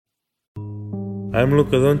I'm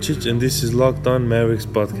Luka Doncic, and this is Locked On Mavericks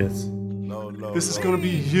podcast. This is gonna be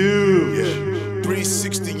huge. Yeah.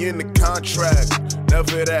 360 in the contract.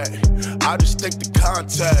 Never that. I just take the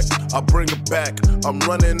contact. I bring it back. I'm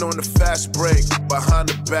running on the fast break. Behind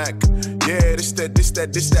the back. Yeah, this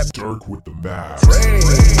that. Dirk with the Mavs.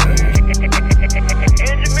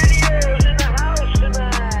 Intermediaries in the house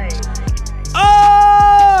tonight.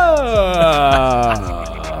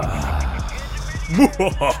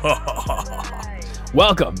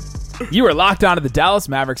 Welcome. You are locked on to the Dallas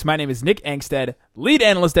Mavericks. My name is Nick Angstead, lead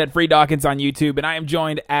analyst at Free Dawkins on YouTube, and I am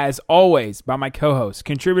joined, as always, by my co-host,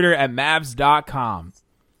 contributor at Mavs.com.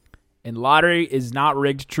 And lottery is not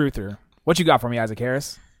rigged truther. What you got for me, Isaac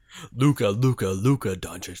Harris? Luka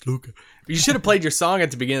Doncic, Luka. You should have played your song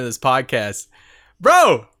at the beginning of this podcast.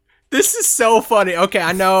 Bro, this is so funny. Okay,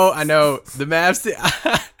 I know. The Mavs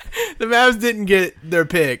the Mavs didn't get their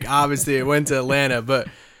pick. Obviously, it went to Atlanta, but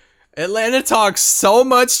Atlanta talks so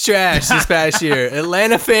much trash this past year.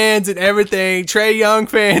 Atlanta fans and everything, Trae Young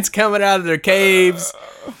fans coming out of their caves.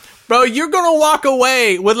 Bro, you're going to walk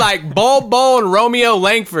away with like Bol Bol and Romeo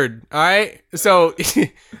Langford, all right? So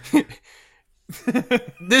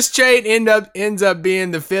this trade ends up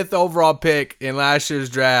being the 5th overall pick in last year's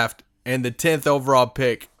draft and the 10th overall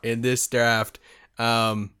pick in this draft.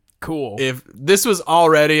 Cool. If this was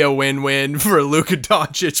already a win-win for Luka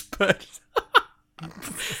Doncic, but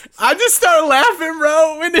I just started laughing,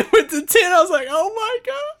 bro. When it went to 10, I was like, oh my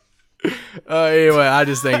God. Anyway, I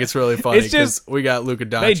just think it's really funny because we got Luka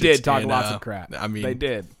Doncic. They did talk lots of crap. I mean, they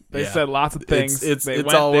did. They yeah. said lots of things. It's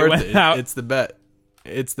all worth it. Out. It's the bet.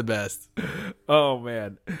 It's the best. Oh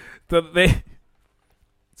man.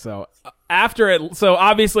 So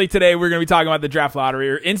obviously today we're going to be talking about the draft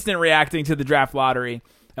lottery, or instant reacting to the draft lottery.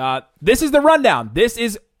 This is the rundown. This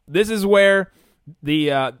is where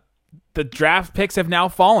the draft picks have now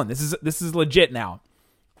fallen. This is legit now.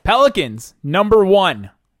 Pelicans number 1.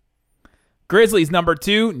 Grizzlies number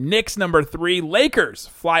 2. Knicks number 3. Lakers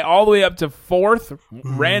fly all the way up to 4th,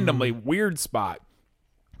 randomly weird spot.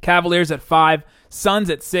 Cavaliers at 5. Suns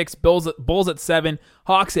at 6. Bulls at 7.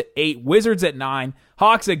 Hawks at 8. Wizards at 9.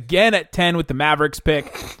 Hawks again at 10 with the Mavericks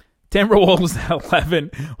pick. Timberwolves at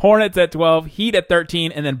 11. Hornets at 12. Heat at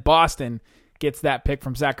 13. And then Boston gets that pick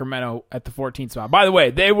from Sacramento at the 14th spot. By the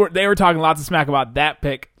way, they were talking lots of smack about that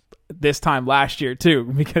pick this time last year too,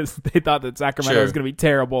 because they thought that Sacramento was going to be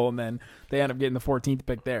terrible, and then they end up getting the 14th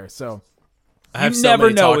pick there. So I have you so never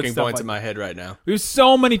many know talking points like in my head right now. There's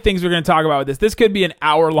so many things we're going to talk about with this. This could be an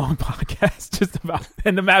hour-long podcast just about,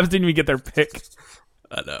 and the Mavs didn't even get their pick.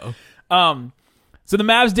 I know. So the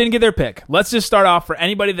Mavs didn't get their pick. Let's just start off for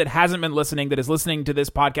anybody that hasn't been listening, that is listening to this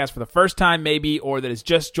podcast for the first time maybe, or that has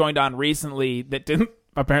just joined on recently that didn't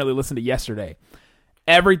apparently listen to yesterday.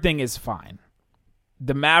 Everything is fine.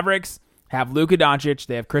 The Mavericks have Luka Doncic.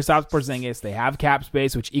 They have Kristaps Porzingis. They have cap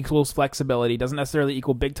space, which equals flexibility. Doesn't necessarily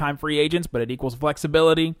equal big-time free agents, but it equals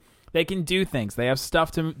flexibility. They can do things. They have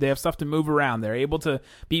stuff to move around. They're able to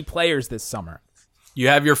be players this summer. You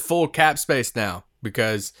have your full cap space now.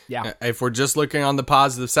 Because if we're just looking on the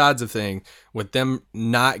positive sides of things, with them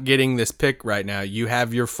not getting this pick right now, you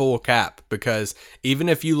have your full cap. Because even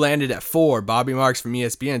if you landed at 4, Bobby Marks from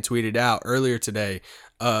ESPN tweeted out earlier today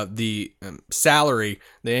the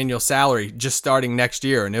annual salary just starting next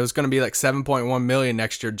year, and it was going to be like $7.1 million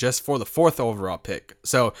next year just for the 4th overall pick.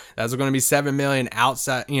 So that's going to be $7 million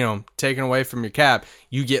outside, taken away from your cap.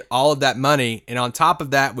 You get all of that money, and on top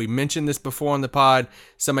of that, we mentioned this before on the pod.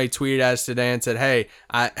 Somebody tweeted at us today and said, "Hey,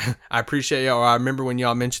 I appreciate y'all. Or I remember when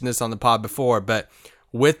y'all mentioned this on the pod before, but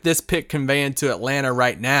with this pick conveying to Atlanta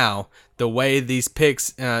right now, the way these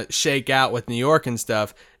picks shake out with New York and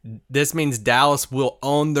stuff, this means Dallas will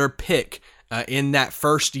own their pick in that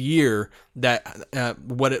first year, that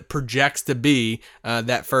what it projects to be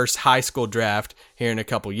that first high school draft here in a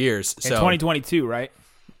couple years. In 2022, right?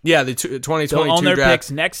 Yeah, the 2022 they'll own their draft.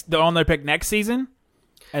 picks next. They'll own their pick next season,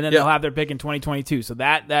 and then they'll have their pick in 2022. So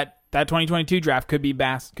that 2022 draft could be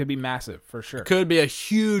massive for sure. Could be a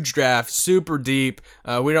huge draft, super deep.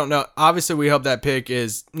 We don't know. Obviously, we hope that pick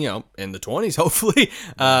is in the 20s, hopefully,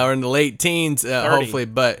 or in the late teens, hopefully.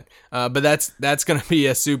 But that's going to be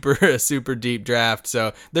a super deep draft.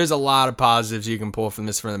 So there's a lot of positives you can pull from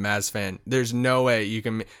this from the Mavs fan. There's no way you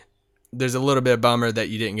can. There's a little bit of bummer that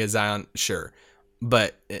you didn't get Zion, sure,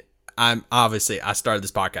 but I started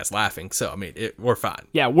this podcast laughing, so I mean, we're fine.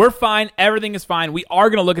 Yeah, we're fine. Everything is fine. We are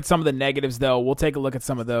going to look at some of the negatives, though. We'll take a look at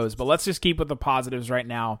some of those, but let's just keep with the positives right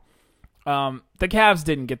now. The Cavs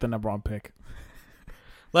didn't get the number 1 pick.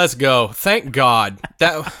 Let's go. Thank God.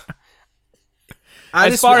 That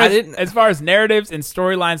As far as narratives and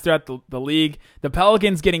storylines throughout the league, the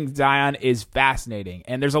Pelicans getting Zion is fascinating.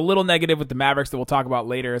 And there's a little negative with the Mavericks that we'll talk about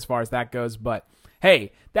later as far as that goes. But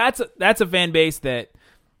hey, that's a fan base that,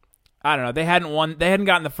 I don't know, they hadn't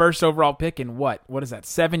gotten the first overall pick in what is that,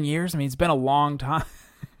 7 years? I mean, it's been a long time.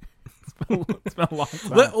 It's been a long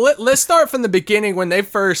time. Let's start from the beginning when they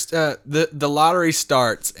first the lottery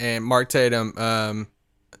starts and Mark Tatum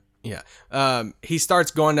he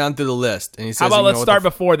starts going down through the list and he says, how about let's start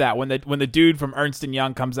before that when the dude from Ernst &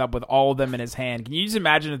 Young comes up with all of them in his hand. Can you just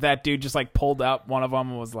imagine if that dude just like pulled up one of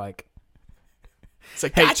them and was like, it's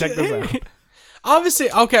like, hey, check this out.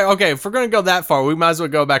 Obviously, okay, if we're going to go that far, we might as well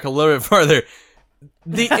go back a little bit further.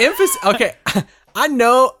 The emphasis, okay, I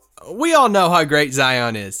know, we all know how great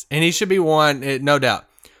Zion is, and he should be one, no doubt.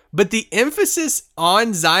 But the emphasis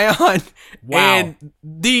on Zion and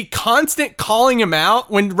the constant calling him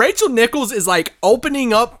out when Rachel Nichols is like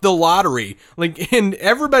opening up the lottery, like, and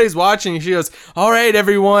everybody's watching, she goes, all right,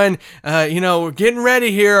 everyone, we're getting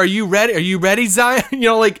ready here. Are you ready? Are you ready, Zion?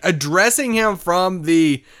 Like addressing him from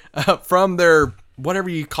their, whatever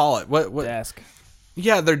you call it. What desk.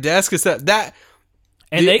 Yeah, their desk is that.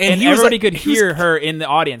 And everybody could hear her in the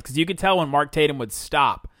audience because you could tell when Mark Tatum would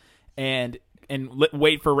stop and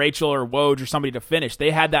wait for Rachel or Woj or somebody to finish.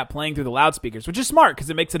 They had that playing through the loudspeakers, which is smart because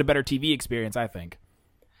it makes it a better TV experience, I think.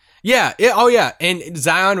 Yeah. And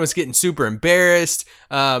Zion was getting super embarrassed.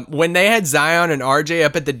 When they had Zion and RJ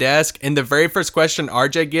up at the desk, and the very first question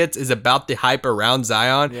RJ gets is about the hype around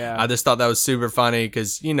Zion. Yeah. I just thought that was super funny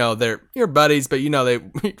because, they're your buddies, but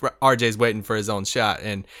RJ's waiting for his own shot.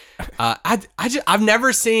 And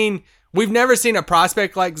we've never seen a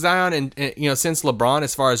prospect like Zion and since LeBron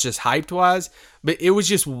as far as just hyped wise, but it was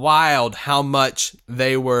just wild how much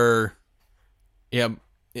they were,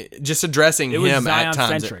 just addressing him at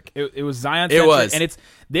times. It was Zion-centric. It was. And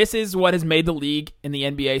this is what has made the league in the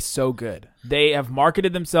NBA so good. They have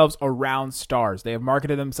marketed themselves around stars. They have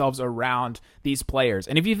marketed themselves around these players.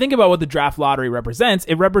 And if you think about what the draft lottery represents,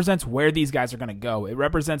 it represents where these guys are going to go. It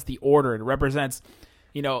represents the order. It represents,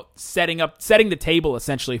 setting the table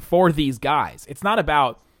essentially for these guys. It's not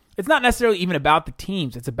necessarily even about the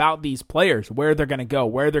teams. It's about these players, where they're going to go,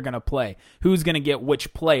 where they're going to play, who's going to get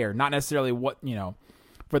which player, not necessarily what,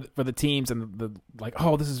 for the teams and the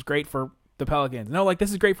oh, this is great for the Pelicans. No, like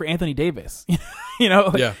this is great for Anthony Davis.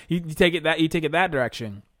 Yeah. You take it that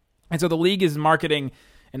direction. And so the league is marketing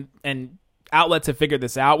and outlets have figured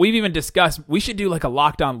this out. We've even discussed we should do like a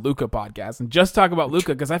Locked On Luka podcast and just talk about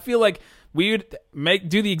Luka because I feel like we would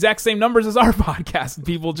do the exact same numbers as our podcast.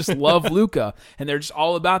 People just love Luka and they're just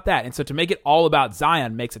all about that. And so to make it all about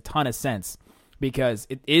Zion makes a ton of sense because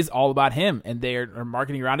it is all about him and they are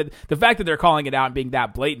marketing around it. The fact that they're calling it out and being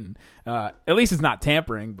that blatant, at least it's not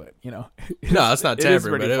tampering, but no, it's not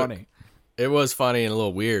tampering. It is pretty funny. It was funny and a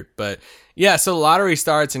little weird, but yeah. So the lottery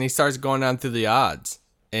starts and he starts going down through the odds.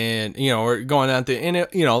 And, we're going down through, and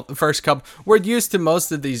the first couple, we're used to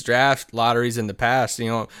most of these draft lotteries in the past,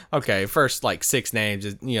 first like 6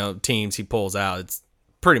 names, teams he pulls out. It's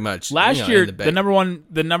pretty much last year, the number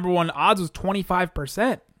one odds was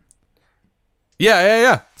 25%.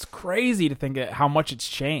 Yeah. It's crazy to think of how much it's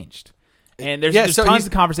changed. And there's tons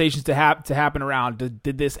of conversations to happen around,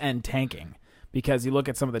 did this end tanking? Because you look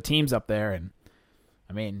at some of the teams up there and,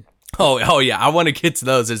 I mean... Oh yeah, I want to get to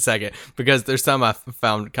those in a second because there's some I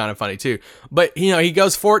found kind of funny too. But he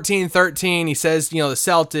goes 14-13. He says the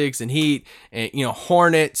Celtics and Heat and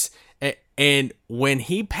Hornets and when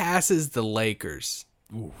he passes the Lakers,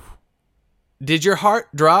 did your heart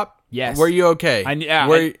drop? Yes. Were you okay?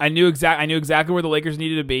 I knew exactly where the Lakers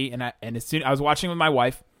needed to be, and as soon I was watching with my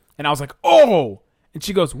wife, and I was like, oh. And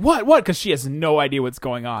she goes, what? Because she has no idea what's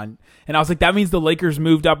going on, and I was like, that means the Lakers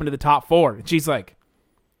moved up into the top 4, and she's like.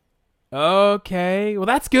 Okay, well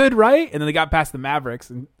that's good, right? And then they got past the Mavericks,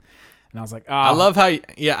 and I was like, oh. I love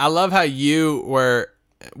how you were.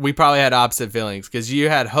 We probably had opposite feelings because you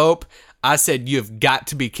had hope. I said, you've got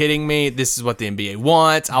to be kidding me. This is what the NBA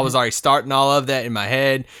wants. I was already starting all of that in my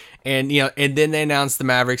head, and and then they announced the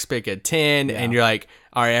Mavericks pick at 10, and you're like,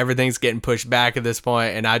 all right, everything's getting pushed back at this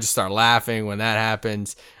point, and I just start laughing when that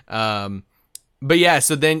happens. But yeah,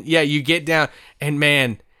 so then you get down, and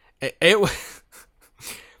man, it was.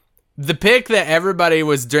 The pick that everybody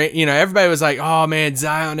was everybody was like, oh man,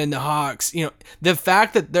 Zion and the Hawks. The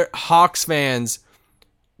fact that the Hawks fans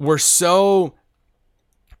were so,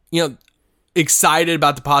 excited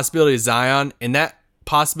about the possibility of Zion, and that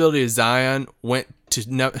possibility of Zion went to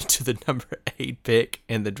the number 8 pick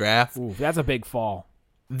in the draft. Ooh, that's a big fall.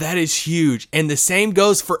 That is huge. And the same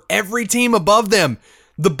goes for every team above them.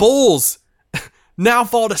 The Bulls now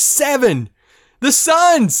fall to 7. The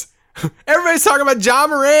Suns Everybody's talking about Ja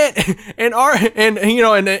Morant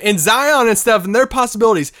and Zion and stuff and their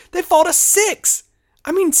possibilities. They fall to 6.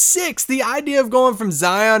 I mean, 6. The idea of going from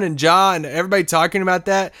Zion and Ja and everybody talking about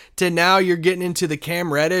that to now you're getting into the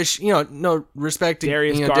Cam Reddish, no respect to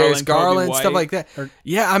Darius Garland, stuff White. like that.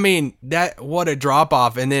 Yeah, I mean, what a drop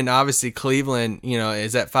off. And then obviously Cleveland,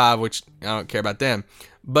 is at 5, which I don't care about them.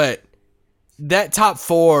 But that top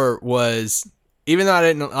 4 was, even though I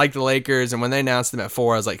didn't like the Lakers, and when they announced them at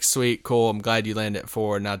 4, I was like, sweet, cool. I'm glad you landed at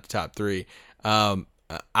 4, not the top 3. I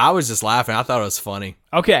was just laughing. I thought it was funny.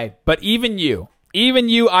 Okay, but even you,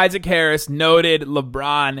 Isaac Harris, noted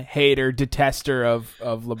LeBron hater, detester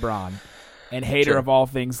of LeBron, and hater of all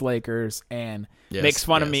things Lakers, and makes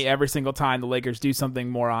fun of me every single time the Lakers do something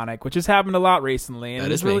moronic, which has happened a lot recently,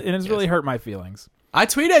 and it's really hurt my feelings. I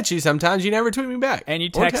tweet at you sometimes. You never tweet me back. And you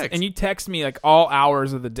text me like all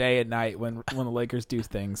hours of the day at night when the Lakers do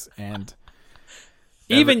things, and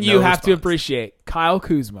even you have to appreciate Kyle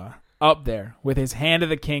Kuzma up there with his hand of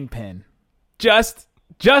the kingpin. Just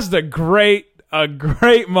a great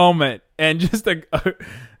moment, and just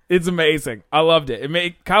it's amazing. I loved it. It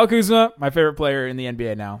made Kyle Kuzma my favorite player in the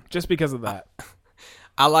NBA now, just because of that.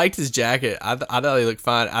 I liked his jacket. I thought he looked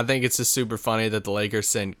fine. I think it's just super funny that the Lakers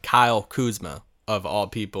send Kyle Kuzma, of all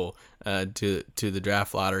people, to the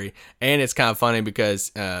draft lottery, and it's kind of funny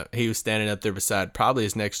because he was standing up there beside probably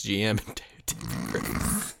his next GM.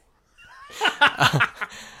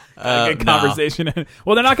 Good conversation. No.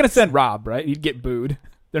 Well, they're not going to send Rob, right? He'd get booed.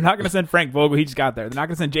 They're not going to send Frank Vogel. He just got there. They're not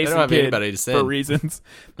going to send Jason Kidd for reasons.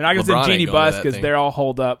 They're not going to send Jeannie Buss because they're all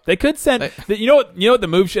holed up. They could send. You know what the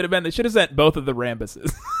move should have been? They should have sent both of the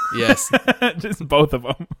Rambuses. Yes, just both of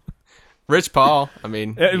them. Rich Paul. I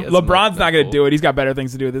mean, LeBron's not going to do it. He's got better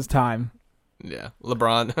things to do this time. Yeah,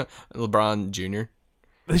 LeBron Jr.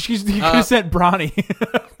 He could have sent Bronny.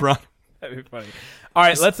 That'd be funny. All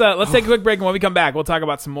right, let's take a quick break, and when we come back, we'll talk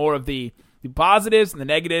about some more of the positives and the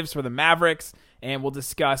negatives for the Mavericks, and we'll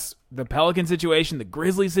discuss the Pelican situation, the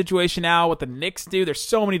Grizzlies situation now, what the Knicks do. There's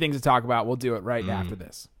so many things to talk about. We'll do it right after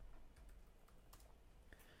this.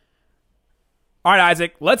 All right,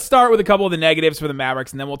 Isaac, let's start with a couple of the negatives for the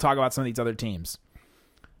Mavericks, and then we'll talk about some of these other teams.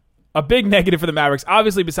 A big negative for the Mavericks,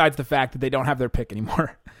 obviously, besides the fact that they don't have their pick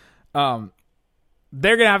anymore. They're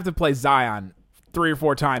going to have to play Zion 3 or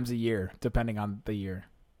 4 times a year, depending on the year.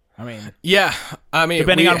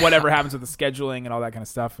 Depending on whatever happens with the scheduling and all that kind of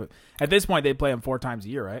stuff. But at this point, they play him 4 times a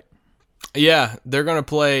year, right? Yeah, they're going to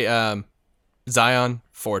play Zion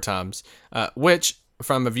 4 times, which,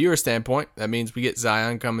 from a viewer standpoint, that means we get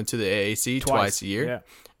Zion coming to the AAC twice a year.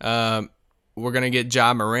 Yeah. We're going to get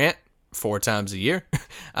Ja Morant 4 times a year,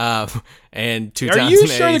 and 2 times. Are you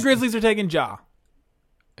sure the Grizzlies are taking Ja?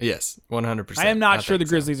 Yes, 100%. I am not sure the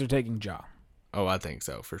Grizzlies are taking Ja. Oh, I think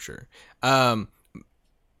so, for sure.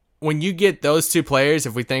 When you get those 2 players,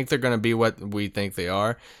 if we think they're going to be what we think they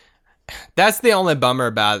are, that's the only bummer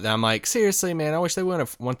about it. I'm like, seriously, man, I wish they would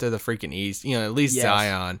have went to the freaking East, at least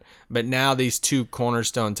Zion. But now these 2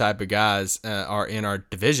 cornerstone type of guys are in our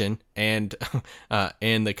division and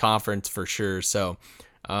in the conference for sure. So,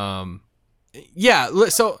 so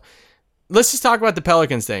let's just talk about the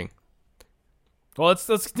Pelicans thing. Well, let's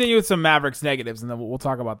continue with some Mavericks negatives, and then we'll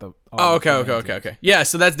talk about the. Okay. Yeah,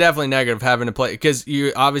 so that's definitely negative having to play because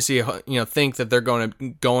you obviously think that they're going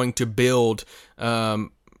to build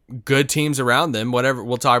good teams around them. Whatever,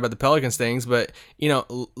 we'll talk about the Pelicans things, but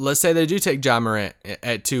let's say they do take Ja Morant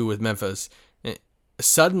at 2 with Memphis.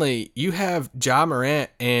 Suddenly, you have Ja Morant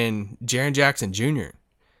and Jaren Jackson Jr.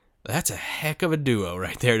 That's a heck of a duo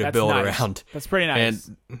right there to build around. That's pretty nice.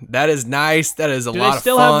 And that is nice. That is a lot of fun. Do they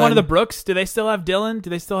still have one of the Brooks? Do they still have Dylan?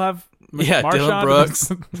 Do they still have Marshawn? Dylan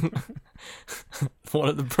Brooks. One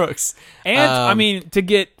of the Brooks. And,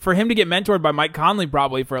 for him to get mentored by Mike Conley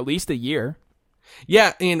probably for at least a year.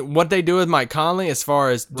 Yeah, and what they do with Mike Conley as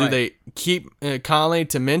far as do they keep Conley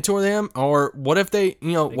to mentor them, or what if they,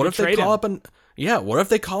 what if they call up what if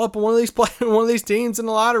they call up one of these teams in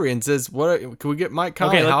the lottery and says, "What can we get Mike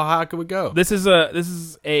Conley? Okay, how high can we go?" This is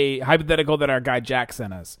a hypothetical that our guy Jack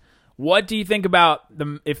sent us. What do you think about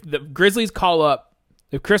if the Grizzlies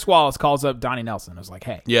if Chris Wallace calls up Donnie Nelson? I was like,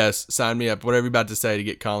 "Hey, yes, sign me up." Whatever you're about to say to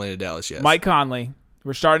get Conley to Dallas, yes. Mike Conley,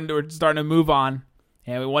 we're starting to move on,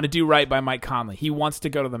 and we want to do right by Mike Conley. He wants to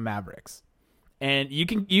go to the Mavericks, and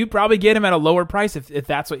you probably get him at a lower price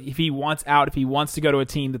if he wants out, if he wants to go to a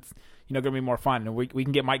team that's going to be more fun. And we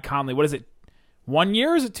can get Mike Conley. What is it? 1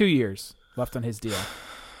 year or is it 2 years left on his deal?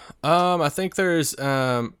 I think there's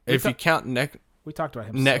if you count We talked about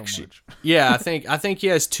him next so year. much. Yeah, I think he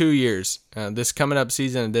has 2 years. This coming up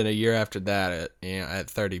season, and then a year after that at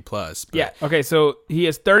 30 plus. But Yeah. Okay. So he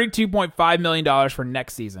has $32.5 million for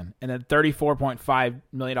next season, and then $34.5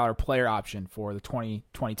 million player option for the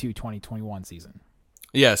 2022-2021 season.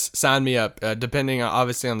 Yes, sign me up. Depending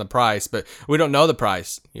obviously on the price, but we don't know the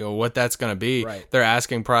price. What that's going to be. Right. Their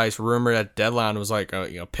asking price rumored at deadline was like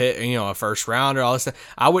a first rounder, all this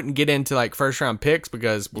stuff. I wouldn't get into like first round picks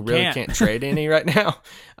because we really can't trade any right now.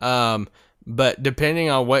 But depending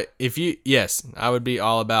on I would be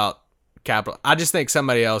all about capital. I just think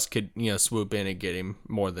somebody else could swoop in and get him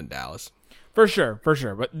more than Dallas. For sure.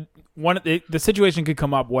 But the situation could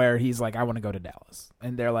come up where he's like, I want to go to Dallas.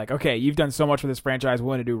 And they're like, okay, you've done so much for this franchise. We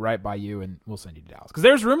want to do right by you, and we'll send you to Dallas. Because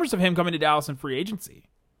there's rumors of him coming to Dallas in free agency.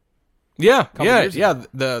 Yeah. The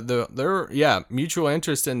mutual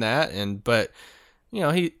interest in that. But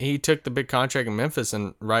he took the big contract in Memphis,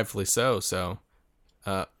 and rightfully so. So,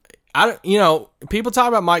 people talk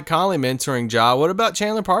about Mike Conley mentoring Ja. What about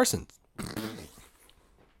Chandler Parsons?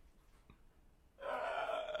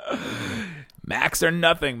 Max or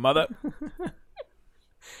nothing, mother.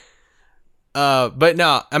 But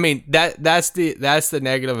no, I mean that's the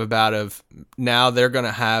negative about of now they're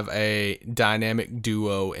gonna have a dynamic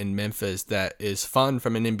duo in Memphis that is fun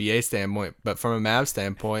from an NBA standpoint, but from a Mavs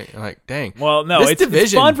standpoint, like dang. Well, no,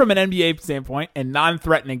 it's fun from an NBA standpoint and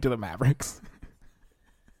non-threatening to the Mavericks.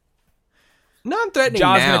 Non-threatening.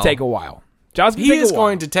 Ja's gonna take a while. He is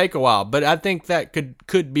going to take a while, but I think that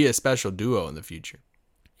could be a special duo in the future.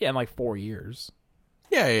 Yeah, in like 4 years.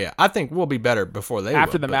 Yeah. I think we'll be better before they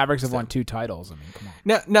after the Mavericks have won 2 titles. I mean, come on.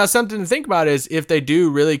 Now something to think about is if they do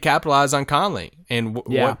really capitalize on Conley, and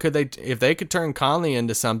what could they, if they could turn Conley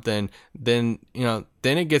into something, then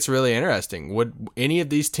then it gets really interesting. Would any of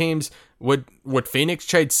these teams would Phoenix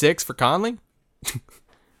trade 6 for Conley?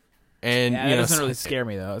 And it doesn't really scare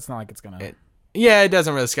me though. It's not like it's gonna. Yeah, it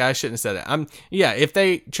doesn't really scare. I shouldn't have said that. If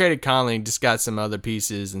they traded Conley and just got some other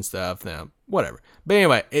pieces and stuff, then whatever. But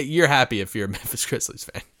anyway, you're happy if you're a Memphis Grizzlies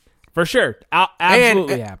fan. For sure.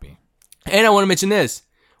 Absolutely happy. And I want to mention this.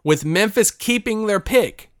 With Memphis keeping their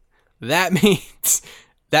pick, that means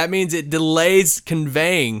it delays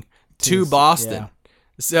conveying to Boston. Yeah.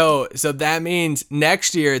 So that means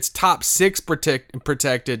next year it's top 6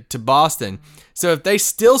 protected to Boston. So if they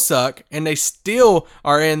still suck and they still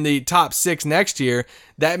are in the top 6 next year,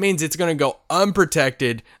 that means it's going to go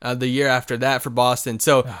unprotected the year after that for Boston.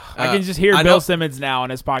 So I can just hear Bill Simmons now on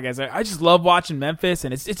his podcast. I just love watching Memphis,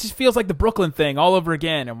 and it just feels like the Brooklyn thing all over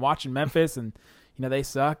again. And watching Memphis, and they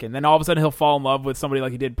suck, and then all of a sudden he'll fall in love with somebody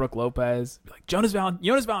like he did Brook Lopez, like Jonas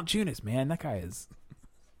Valanciunas. Man, that guy is.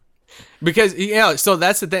 Because so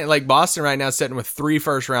that's the thing. Like Boston right now is sitting with 3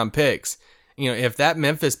 first-round picks. If that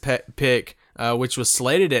Memphis pick, which was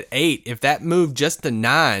slated at 8, if that moved just to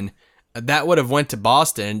 9, that would have went to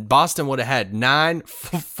Boston. Boston would have had 9,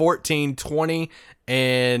 14, 20,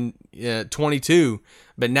 and 22.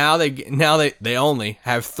 But now they only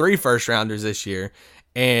have 3 first-rounders this year,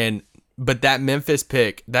 but that Memphis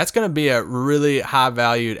pick, that's going to be a really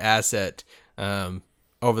high-valued asset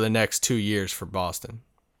over the next 2 years for Boston.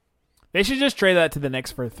 They should just trade that to the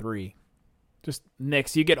Knicks for 3. Just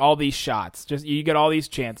Knicks, you get all these shots. You get all these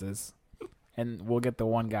chances, and we'll get the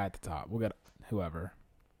one guy at the top. We'll get whoever.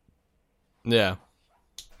 Yeah.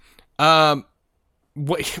 What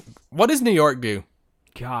does New York do?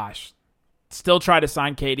 Gosh, still try to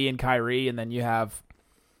sign KD and Kyrie, and then you have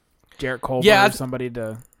Jarrett Culver or somebody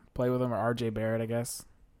to play with him, or RJ Barrett, I guess.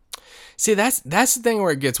 See, that's the thing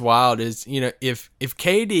where it gets wild is, if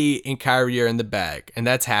KD and Kyrie are in the bag, and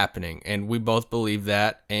that's happening, and we both believe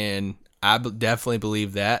that, and I definitely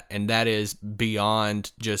believe that, and that is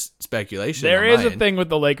beyond just speculation. There is a thing with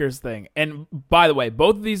the Lakers thing. And by the way,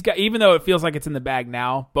 both of these guys, even though it feels like it's in the bag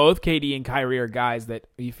now, both KD and Kyrie are guys that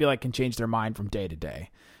you feel like can change their mind from day to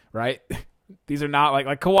day, right? These are not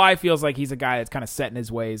like Kawhi feels like he's a guy that's kind of set in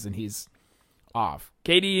his ways and he's off.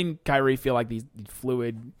 KD and Kyrie feel like these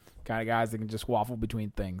fluid kind of guys that can just waffle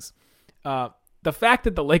between things. The fact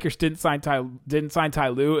that the Lakers didn't sign Ty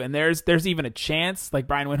Lue, and there's even a chance, like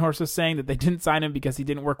Brian Windhorst was saying, that they didn't sign him because he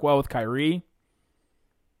didn't work well with Kyrie,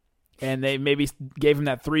 and they maybe gave him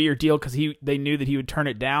that 3-year deal because they knew that he would turn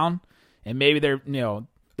it down, and maybe they're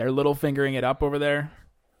little fingering it up over there.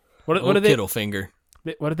 What are they? Kittle finger.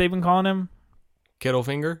 What have they been calling him? Kittle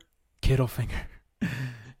finger. Kittle finger.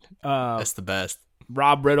 That's the best.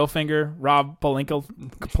 Rob Riddle finger. Rob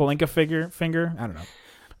Pelinka finger. I don't know.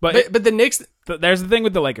 But the Knicks, there's the thing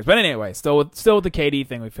with the Lakers. But anyway, still with the KD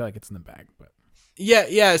thing, we feel like it's in the bag. But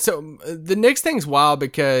yeah. So the Knicks thing's wild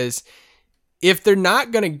because if they're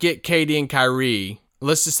not going to get KD and Kyrie,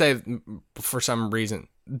 let's just say for some reason,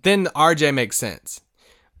 then RJ makes sense.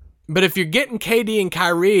 But if you're getting KD and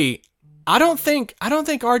Kyrie, I don't think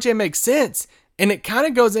RJ makes sense. And it kind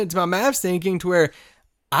of goes into my Mavs thinking to where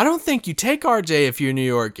I don't think you take RJ if you're New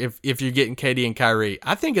York, if you're getting KD and Kyrie.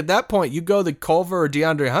 I think at that point you go the Culver or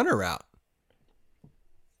DeAndre Hunter route.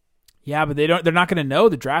 Yeah, but they're not going to know.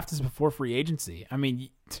 The draft is before free agency. I mean,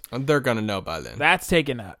 they're going to know by then. That's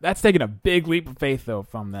taking a big leap of faith though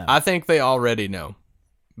from them. I think they already know,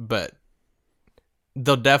 but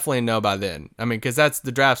they'll definitely know by then. I mean, because that's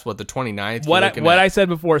the draft's the 29th. What I said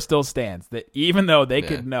before still stands. That even though they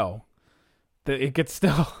could know, that it could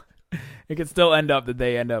still end up that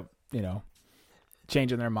they end up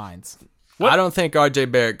changing their minds. I don't think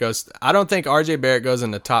RJ Barrett goes. I don't think RJ Barrett goes in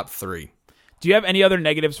the top 3. Do you have any other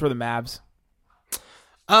negatives for the Mavs?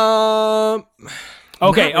 Okay.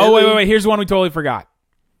 Really. Oh, wait. Here's one we totally forgot.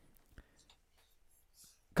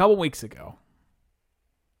 A couple weeks ago,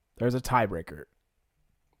 there's a tiebreaker.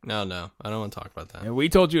 No, I don't want to talk about that. And we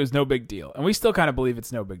told you it was no big deal, and we still kind of believe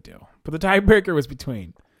it's no big deal. But the tiebreaker was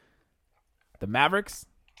between the Mavericks,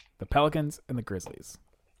 the Pelicans, and the Grizzlies.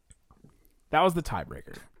 That was the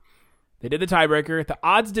tiebreaker. They did the tiebreaker. The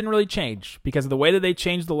odds didn't really change because of the way that they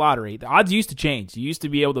changed the lottery. The odds used to change. You used to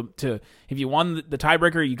be able to if you won the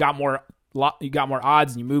tiebreaker, you got more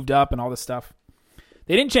odds and you moved up and all this stuff.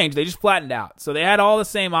 They didn't change. They just flattened out. So they had all the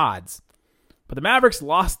same odds. But the Mavericks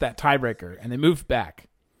lost that tiebreaker and they moved back.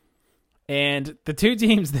 And the two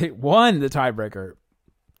teams that won the tiebreaker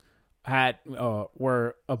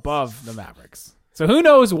were above the Mavericks. So who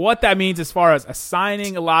knows what that means as far as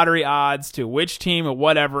assigning lottery odds to which team or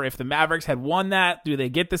whatever. If the Mavericks had won that, do they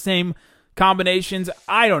get the same combinations?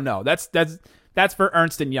 I don't know. That's for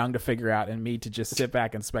Ernst & Young to figure out and me to just sit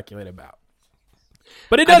back and speculate about.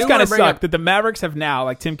 But it does kind of suck that the Mavericks have now,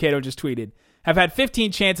 like Tim Cato just tweeted, have had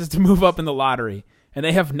 15 chances to move up in the lottery, and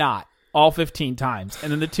they have not all 15 times.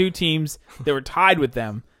 And then the two teams that were tied with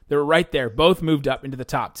them, they were right there, both moved up into the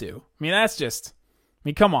top 2. I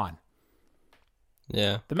mean, come on.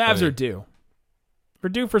 Yeah. The Mavs are due. We're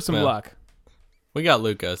due for some luck. We got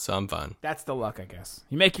Luka, so I'm fine. That's the luck, I guess.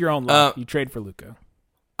 You make your own luck. You trade for Luka.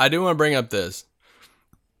 I do want to bring up this.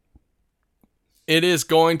 It is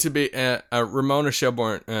going to be Ramona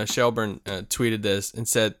Shelburne tweeted this and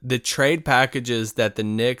said the trade packages that the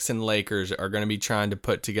Knicks and Lakers are going to be trying to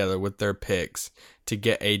put together with their picks to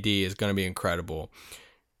get AD is going to be incredible.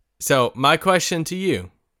 So my question to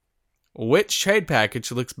you, which trade package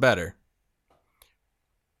looks better?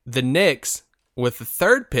 The Knicks with the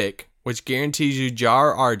 3rd pick, which guarantees you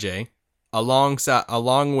Jar RJ,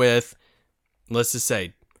 along with, let's just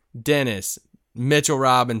say, Dennis, Mitchell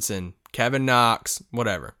Robinson, Kevin Knox,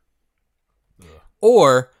 whatever. Yeah.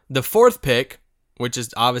 Or the 4th pick, which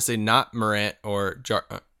is obviously not Morant or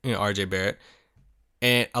RJ Barrett,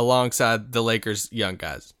 and alongside the Lakers' young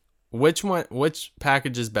guys. Which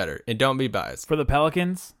package is better? And don't be biased. For the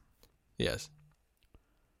Pelicans? Yes.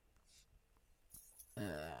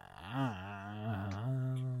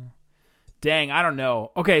 Dang, I don't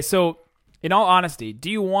know. Okay, so in all honesty, do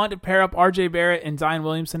you want to pair up RJ Barrett and Zion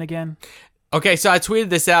Williamson again? Okay, so I tweeted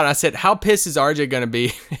this out. I said, how pissed is RJ going to be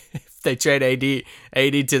if they trade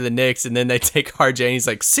AD to the Knicks and then they take RJ and he's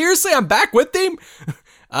like, seriously, I'm back with him?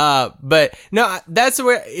 But no, that's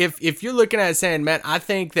where, if you're looking at it saying, man, I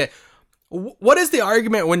think that, what is the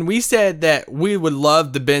argument when we said that we would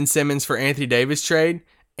love the Ben Simmons for Anthony Davis trade?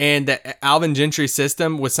 And that Alvin Gentry's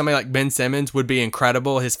system with somebody like Ben Simmons would be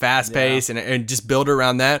incredible, his fast pace and just build it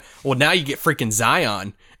around that. Well, now you get freaking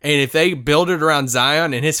Zion. And if they build it around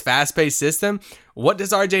Zion and his fast paced system, what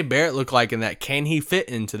does RJ Barrett look like in that? Can he fit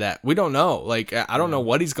into that? We don't know. Like, I don't know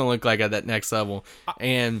what he's going to look like at that next level.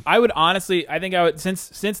 And I would honestly,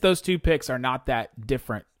 since those two picks are not that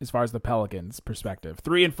different as far as the Pelicans' perspective,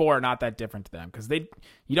 3 and 4 are not that different to them because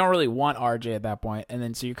you don't really want RJ at that point, and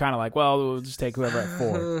then so you're kind of like, well, we'll just take whoever at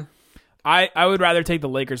 4. I would rather take the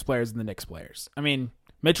Lakers players than the Knicks players. I mean,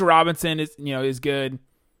 Mitchell Robinson is good.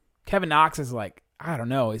 Kevin Knox is like, I don't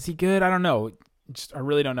know, is he good? I don't know. I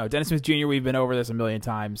really don't know. Dennis Smith Jr., we've been over this a million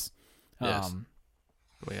times. Yes.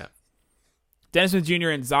 Yeah. Dennis Smith Jr.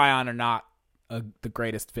 and Zion are not the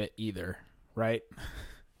greatest fit either, right?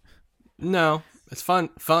 No. It's fun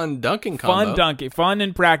dunking combo. Fun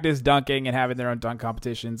in practice dunking and having their own dunk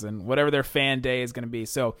competitions and whatever their fan day is going to be.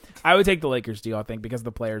 So I would take the Lakers deal, I think, because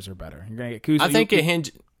the players are better. You're going to get Kuzma. I think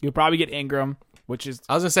you'll probably get Ingram, which is...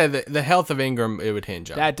 I was going to say the health of Ingram, it would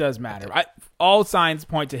hinge on. That does matter. All signs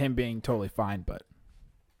point to him being totally fine, but...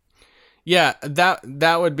 Yeah,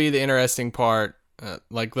 that would be the interesting part,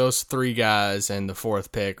 like those 3 guys and the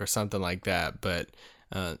 4th pick or something like that. But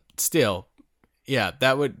still, yeah,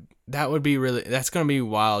 that would that would be that's going to be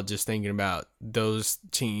wild just thinking about those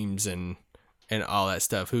teams and all that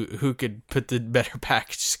stuff. Who could put the better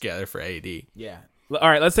package together for AD? Yeah. All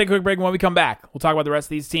right, let's take a quick break. When we come back, we'll talk about the rest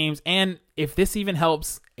of these teams and if this even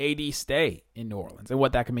helps AD stay in New Orleans and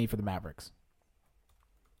what that can mean for the Mavericks.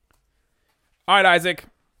 All right, Isaac.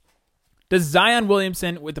 Does Zion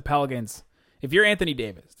Williamson with the Pelicans, if you're Anthony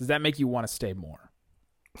Davis, does that make you want to stay more?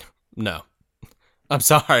 No. I'm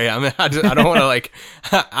sorry. I mean, I don't want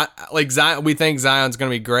to like Zion. We think Zion's going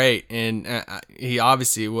to be great, and he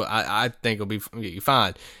obviously will. I think he'll be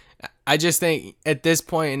fine. I just think at this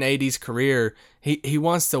point in AD's career, he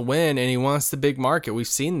wants to win and he wants the big market. We've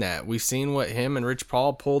seen that. We've seen what him and Rich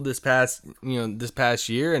Paul pulled this past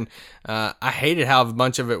year, and I hated how a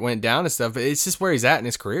bunch of it went down and stuff. But it's just where he's at in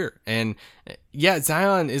his career, and yeah,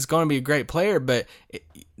 Zion is going to be a great player, but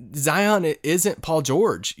Zion isn't Paul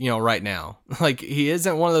George, right now. Like, he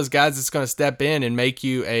isn't one of those guys that's going to step in and make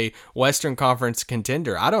you a Western Conference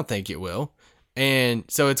contender. I don't think it will. And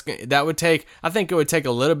so I think it would take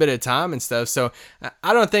a little bit of time and stuff. So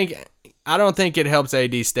I don't think it helps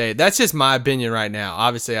AD stay. That's just my opinion right now.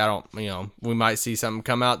 Obviously, we might see something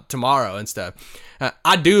come out tomorrow and stuff.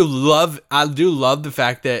 I do love the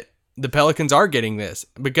fact that the Pelicans are getting this,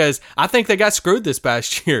 because I think they got screwed this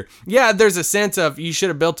past year. Yeah, there's a sense of you should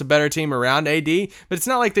have built a better team around AD, but it's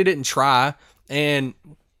not like they didn't try. And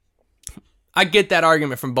I get that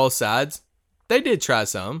argument from both sides. They did try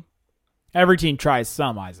some. Every team tries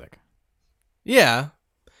some, Isaac. Yeah.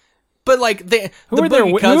 But who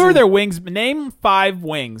are their wings? Name 5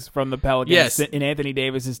 wings from the Pelicans in Anthony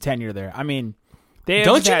Davis's tenure there. I mean,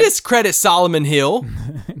 don't you discredit Solomon Hill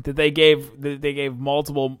that they gave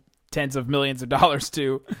multiple tens of millions of dollars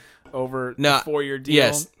to over a 4-year deal.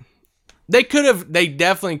 Yes. They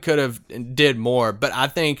definitely could have did more, but I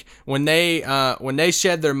think when they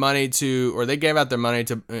shed their money they gave out their money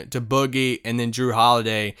to Boogie and then Drew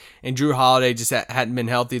Holiday, and Drew Holiday just hadn't been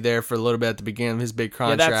healthy there for a little bit at the beginning of his big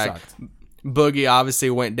contract. Yeah, that sucked. Boogie obviously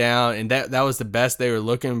went down, and that was the best they were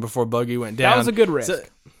looking before Boogie went down. That was a good risk. So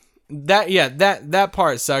that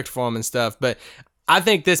part sucked for him and stuff, but I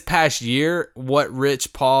think this past year, what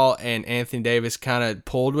Rich Paul and Anthony Davis kind of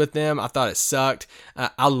pulled with them, I thought it sucked.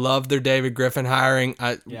 I love their David Griffin hiring.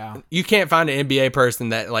 You can't find an NBA person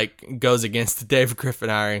that goes against the David Griffin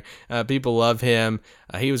hiring. People love him.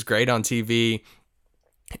 He was great on TV.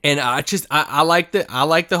 And I like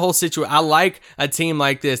the whole situation. I like a team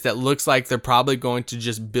like this that looks like they're probably going to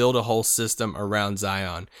just build a whole system around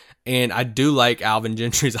Zion. And I do like Alvin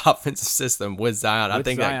Gentry's offensive system with Zion. I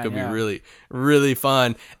think that could be really, really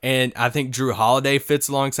fun. And I think Drew Holiday fits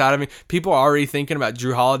alongside of me. People are already thinking about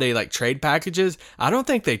Drew Holiday trade packages. I don't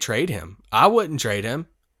think they trade him. I wouldn't trade him.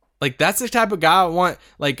 That's the type of guy I want,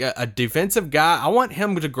 a defensive guy. I want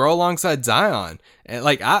him to grow alongside Zion. And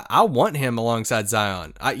I want him alongside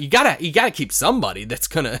Zion. You gotta keep somebody that's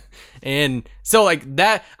gonna. And so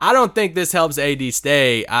that, I don't think this helps AD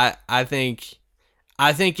stay. I think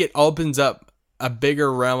it opens up a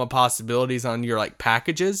bigger realm of possibilities on your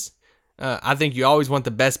packages. I think you always want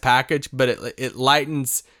the best package, but it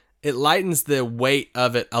lightens the weight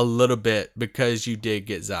of it a little bit because you did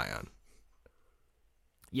get Zion.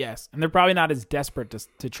 Yes, and they're probably not as desperate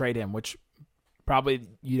to trade him, which probably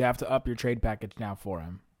you'd have to up your trade package now for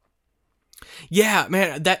him. Yeah,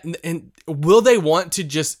 man. And will they want to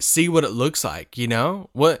just see what it looks like?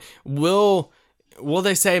 What will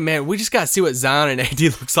they say, man, we just got to see what Zion and AD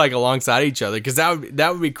looks like alongside each other? Because that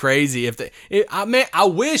would be crazy if I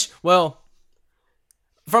wish,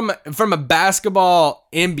 from a basketball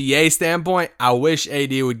NBA standpoint, I wish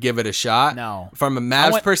AD would give it a shot. No. From a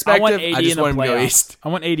Mavs perspective, I just want him to go east. I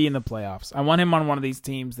want AD in the playoffs. I want him on one of these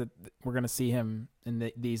teams that we're going to see him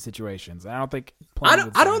in these situations. I don't think I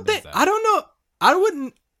don't think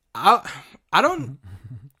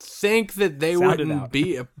that they wouldn't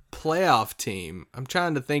be a playoff team. I'm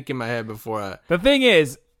trying to think in my head before The thing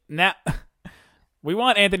is, now we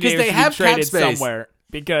want Anthony Davis to be traded somewhere,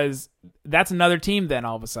 because that's another team then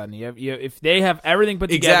all of a sudden. If they have everything put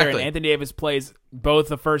together and Anthony Davis plays both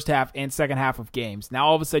the first half and second half of games, now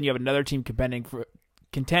all of a sudden you have another team contending for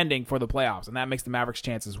the playoffs, and that makes the Mavericks'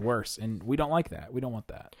 chances worse, and we don't like that. We don't want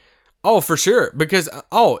that. Oh, for sure.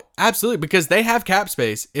 Absolutely. Because they have cap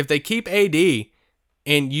space. If they keep AD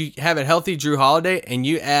and you have a healthy Drew Holiday and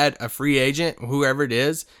you add a free agent, whoever it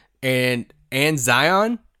is, and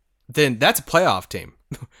Zion, then that's a playoff team.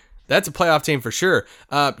 That's a playoff team for sure.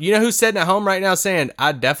 You know who's sitting at home right now saying,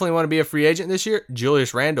 I definitely want to be a free agent this year?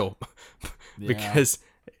 Julius Randle. Because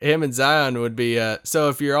him and Zion would be. So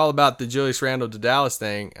if you're all about the Julius Randle to Dallas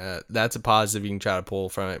thing, that's a positive you can try to pull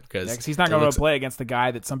from it because he's not going to play against the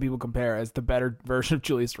guy that some people compare as the better version of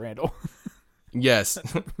Julius Randle. Yes,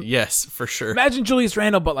 yes, for sure. Imagine Julius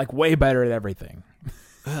Randle, but like way better at everything.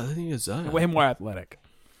 I think it's Zion. Way more athletic.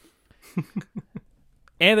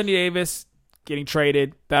 Anthony Davis getting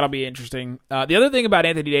traded. That'll be interesting. The other thing about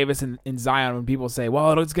Anthony Davis and Zion, when people say,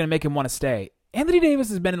 well, it's going to make him want to stay. Anthony Davis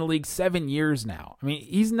has been in the league 7 years now. I mean,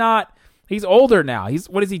 he's older now.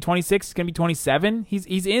 What is he, 26? He's going to be 27?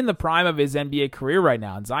 He's in the prime of his NBA career right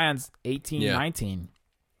now. And Zion's 18, 19.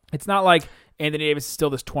 It's not like Anthony Davis is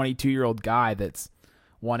still this 22-year-old guy that's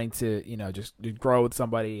wanting to, just grow with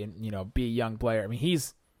somebody and, be a young player. I mean,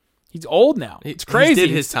 he's old now. It's crazy. He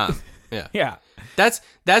did his time. Yeah. Yeah. That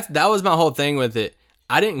was my whole thing with it.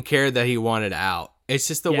 I didn't care that he wanted out. It's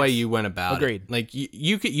just the way you went about Agreed. it. Like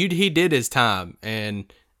he did his time,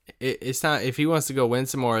 and it's not, if he wants to go win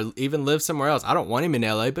some more, even live somewhere else. I don't want him in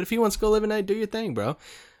LA, but if he wants to go live in LA, do your thing, bro.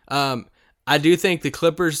 I do think the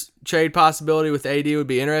Clippers trade possibility with AD would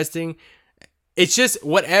be interesting. It's just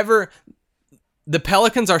whatever. The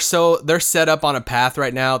Pelicans they're set up on a path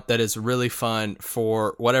right now that is really fun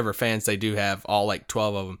for whatever fans they do have, all like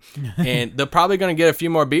 12 of them. And they're probably going to get a few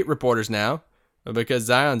more beat reporters now because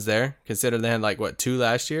Zion's there. Consider they had 2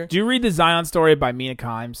 last year. Do you read the Zion story by Mina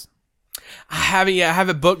Kimes? I haven't yet. I have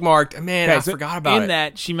it bookmarked. Man, I forgot about it. In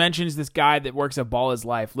that, she mentions this guy that works at Ball His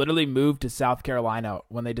Life literally moved to South Carolina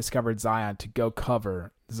when they discovered Zion to go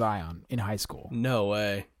cover Zion in high school. No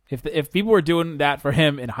way. If people were doing that for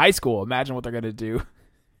him in high school, imagine what they're going to do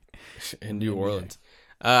in New Orleans.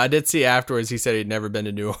 I did see afterwards he said he'd never been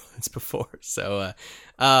to New Orleans before. So,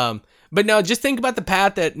 but no, just think about the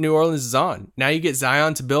path that New Orleans is on. Now you get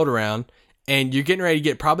Zion to build around, and you're getting ready to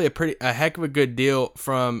get probably a heck of a good deal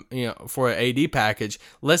from for an AD package.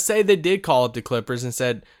 Let's say they did call up the Clippers and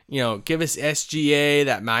said, give us SGA,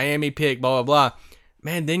 that Miami pick, blah blah blah.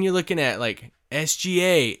 Man, then you're looking at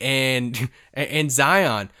SGA and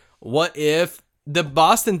Zion. What if the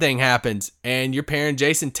Boston thing happens and you're pairing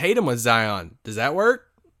Jason Tatum with Zion? Does that work?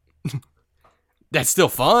 That's still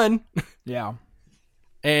fun. Yeah.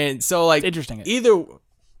 And so it's interesting.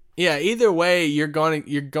 Either way, you're going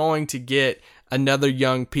to get another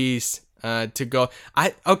young piece to go.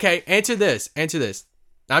 Answer this.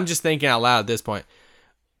 I'm just thinking out loud at this point.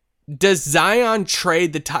 Does Zion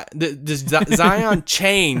trade does Zion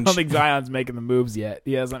change? I don't think Zion's making the moves yet.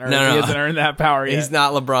 He hasn't earned. He hasn't earned that power yet. He's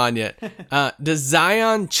not LeBron yet. Does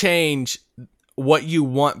Zion change what you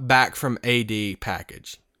want back from AD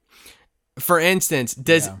package? For instance,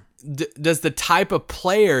 does the type of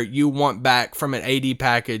player you want back from an AD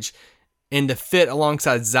package and the fit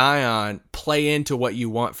alongside Zion play into what you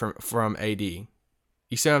want from AD? You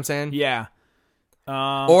see what I'm saying? Yeah.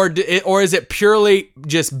 Or is it purely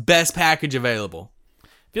just best package available? I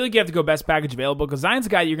feel like you have to go best package available because Zion's a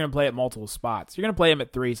guy you're going to play at multiple spots. You're going to play him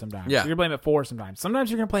at 3 sometimes. Yeah. You're going to play him at 4 sometimes. Sometimes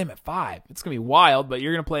you're going to play him at 5. It's going to be wild, but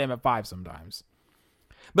you're going to play him at 5 sometimes.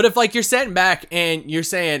 But if you're sitting back and you're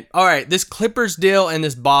saying, all right, this Clippers deal and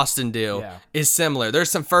this Boston deal is similar.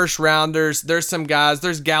 There's some first rounders. There's some guys.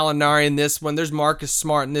 There's Gallinari in this one. There's Marcus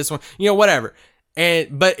Smart in this one. Whatever.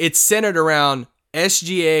 But it's centered around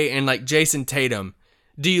SGA and Jason Tatum.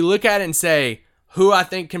 Do you look at it and say, who I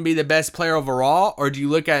think can be the best player overall? Or do you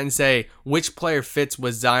look at it and say, which player fits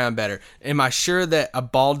with Zion better? Am I sure that a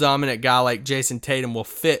ball-dominant guy like Jason Tatum will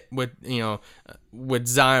fit with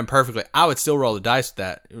Zion perfectly? I would still roll the dice with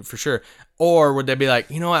that, for sure. Or would they be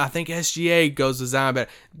like, I think SGA goes with Zion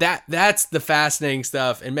better? That's the fascinating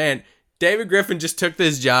stuff. And, man, David Griffin just took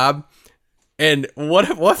this job, and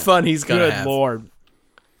what fun he's going to have. Good Lord.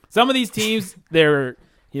 Some of these teams, they're,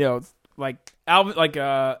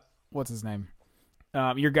 Alvin, what's his name?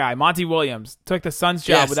 Your guy, Monty Williams, took the Suns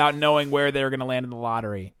job without knowing where they were going to land in the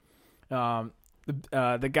lottery.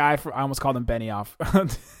 The guy I almost called him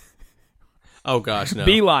Benioff. Oh gosh, no.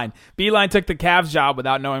 Beeline took the Cavs job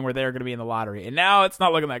without knowing where they were going to be in the lottery, and now it's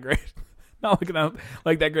not looking that great. Not looking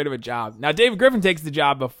like that great of a job. Now David Griffin takes the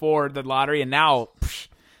job before the lottery, and now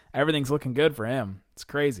everything's looking good for him. It's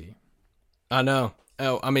crazy. I know.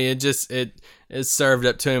 Oh, I mean, it's served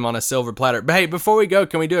up to him on a silver platter. But hey, before we go,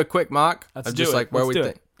 can we do a quick mock? Let's do it. Where we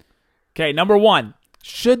think? Okay, number 1,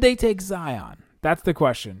 should they take Zion? That's the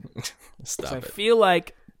question. Stop it. I feel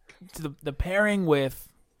like the pairing with.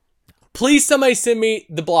 Please, somebody send me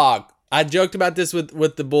the blog. I joked about this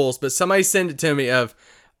with the Bulls, but somebody send it to me.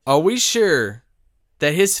 Are we sure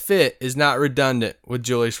that his fit is not redundant with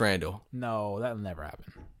Julius Randle? No, that'll never happen.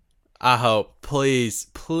 I hope. Please.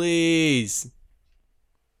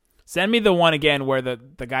 Send me the one again where the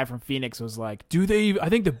guy from Phoenix was like, I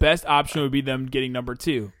think the best option would be them getting number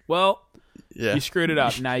 2. Well, you screwed it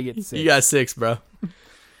up. Now you get 6. You got 6, bro.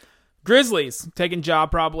 Grizzlies taking Ja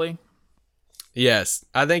probably. Yes,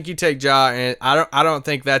 I think you take Ja, and I don't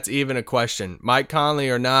think that's even a question. Mike Conley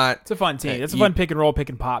or not. It's a fun team. It's a fun pick and roll, pick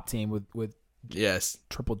and pop team with yes,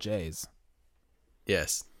 triple J's.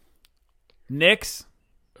 Yes. Knicks.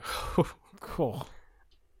 Cool.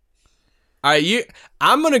 All right,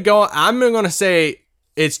 I'm gonna say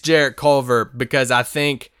it's Jarrett Culver because I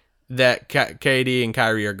think that KD and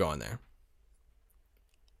Kyrie are going there.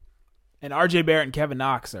 And RJ Barrett and Kevin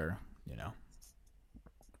Knox are,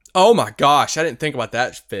 Oh my gosh, I didn't think about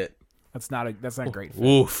that fit. That's not a great fit.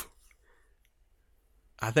 Oof.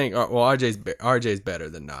 I think RJ's better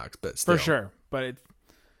than Knox, but still. For sure. But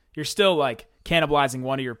you're still like cannibalizing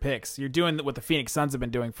one of your picks. You're doing what the Phoenix Suns have been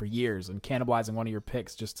doing for years and cannibalizing one of your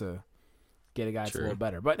picks just to get a guy that's a little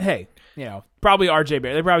better. But hey, probably RJ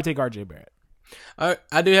Barrett. They probably take RJ Barrett.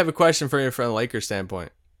 I do have a question for you from a Lakers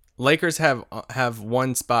standpoint. Lakers have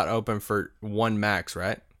one spot open for one max,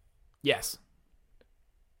 right? Yes.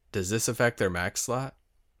 Does this affect their max slot?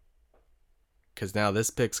 Because now this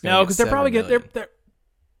pick's going to because they're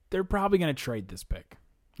probably gonna trade this pick.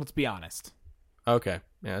 Let's be honest. Okay,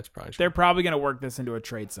 yeah, that's probably true. They're probably gonna work this into a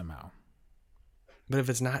trade somehow. But if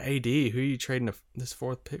it's not AD, who are you trading this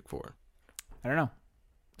 4th pick for? I don't know.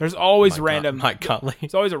 There's always Mike Conley.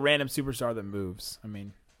 There's always a random superstar that moves. I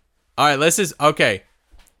mean, all right, okay.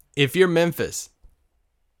 If you're Memphis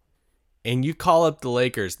and you call up the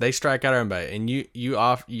Lakers, they strike out everybody, and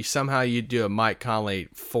you somehow do a Mike Conley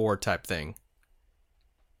 4 type thing,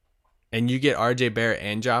 and you get RJ Barrett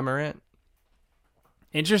and Ja Morant.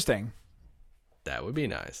 Interesting. That would be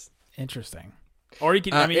nice. Interesting. Or you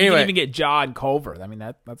can, you can even get Ja and Culver. I mean,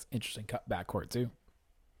 that's interesting cut backcourt too.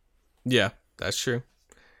 Yeah, that's true.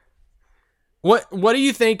 What are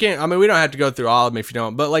you thinking? I mean, we don't have to go through all of them if you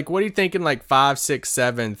don't, but like, what are you thinking? Like 5, 6,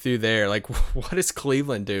 7 through there. Like, what does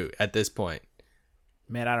Cleveland do at this point?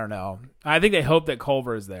 Man, I don't know. I think they hope that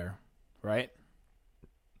Culver is there, right?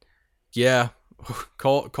 Yeah,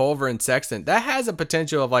 Culver and Sexton. That has a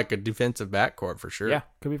potential of like a defensive backcourt for sure. Yeah,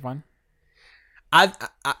 could be fun.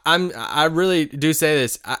 I really do say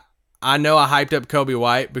this. I know I hyped up Kobe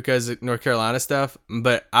White because of North Carolina stuff,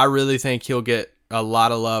 but I really think he'll get a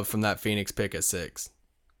lot of love from that Phoenix pick at 6.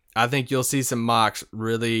 I think you'll see some mocks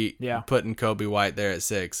really putting Kobe White there at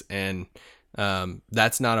 6, and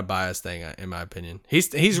that's not a biased thing in my opinion.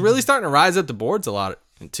 He's really starting to rise up the boards a lot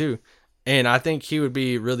too, and I think he would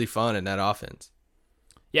be really fun in that offense.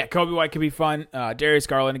 Yeah, Kobe White could be fun. Darius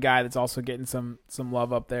Garland, a guy that's also getting some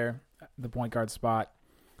love up there, the point guard spot.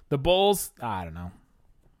 The Bulls, I don't know.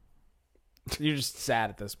 You're just sad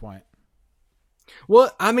at this point.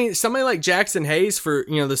 Well, I mean, somebody like Jackson Hayes for,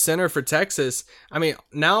 the center for Texas. I mean,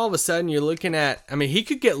 now all of a sudden you're looking at, he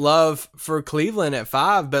could get love for Cleveland at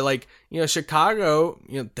 5, but like, Chicago,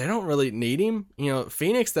 they don't really need him.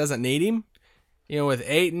 Phoenix doesn't need him, with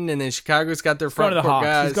Ayton, and then Chicago's got their front court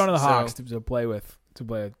guys. He's going to the Hawks to play with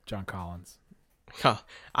John Collins.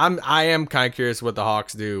 I am kind of curious what the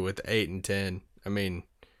Hawks do with 8 and 10. I mean,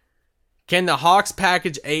 can the Hawks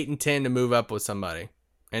package 8 and 10 to move up with somebody?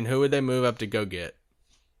 And who would they move up to go get?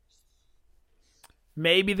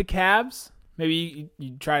 Maybe the Cavs. Maybe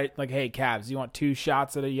you try like, hey, Cavs, you want 2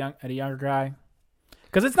 shots at a younger guy?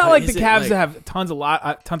 Because it's not like the Cavs have tons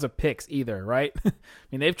of picks either, right? I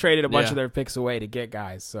mean, they've traded a bunch of their picks away to get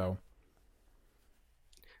guys. So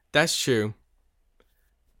that's true.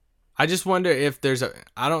 I just wonder if there's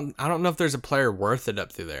I don't know if there's a player worth it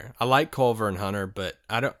up through there. I like Culver and Hunter, but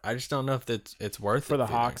I just don't know if it's worth it for the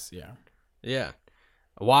Hawks. There. Yeah.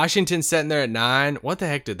 Washington sitting there at 9. What the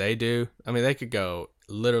heck did they do? I mean, they could go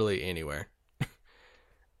literally anywhere.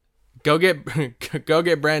 Go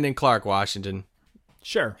get Brandon Clark, Washington.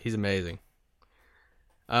 Sure, he's amazing.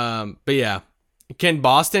 But yeah, can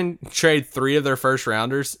Boston trade 3 of their first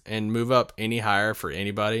rounders and move up any higher for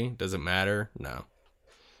anybody? Does it matter? No.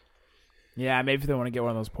 Yeah, maybe they want to get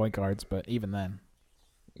one of those point guards, but even then.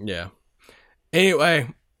 Yeah. Anyway,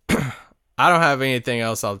 I don't have anything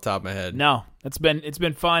else off the top of my head. No, it's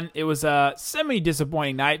been fun. It was a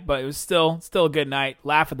semi-disappointing night, but it was still a good night.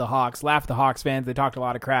 Laugh at the Hawks. Laugh at the Hawks fans. They talked a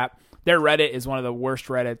lot of crap. Their Reddit is one of the worst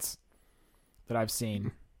Reddits that I've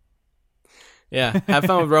seen. Yeah, have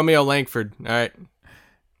fun with Romeo Langford. All right.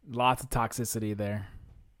 Lots of toxicity there.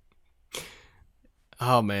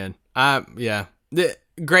 Oh man, yeah.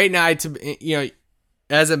 Great night to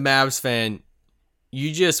as a Mavs fan.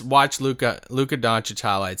 You just watch Luka Doncic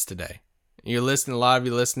highlights today. A lot of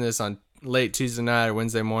you listen to this on late Tuesday night or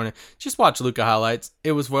Wednesday morning. Just watch Luka highlights.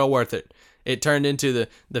 It was well worth it. it turned into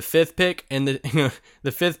the fifth pick and the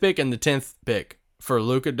 10th pick for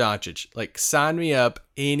Luka Doncic. Like, sign me up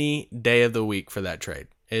any day of the week for that trade.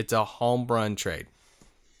 It's a home run trade.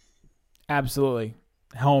 Absolutely.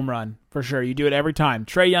 Home run, for sure. You do it every time.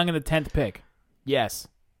 Trae Young in the 10th pick. Yes.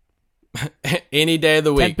 Any day of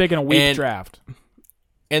the week. 10th pick in a weak draft.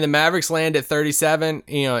 And the Mavericks land at 37,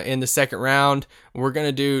 in the second round. We're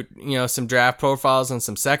going to do, some draft profiles and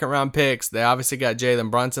some second round picks. They obviously got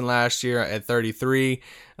Jalen Brunson last year at 33.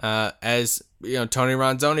 As Tony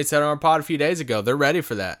Ronzoni said on our pod a few days ago, they're ready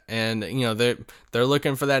for that. And, they're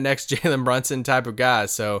looking for that next Jalen Brunson type of guy.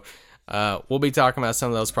 So we'll be talking about some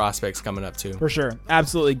of those prospects coming up too. For sure.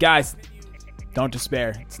 Absolutely. Guys, don't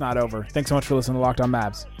despair. It's not over. Thanks so much for listening to Locked On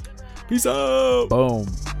Mavs. Peace out. Boom.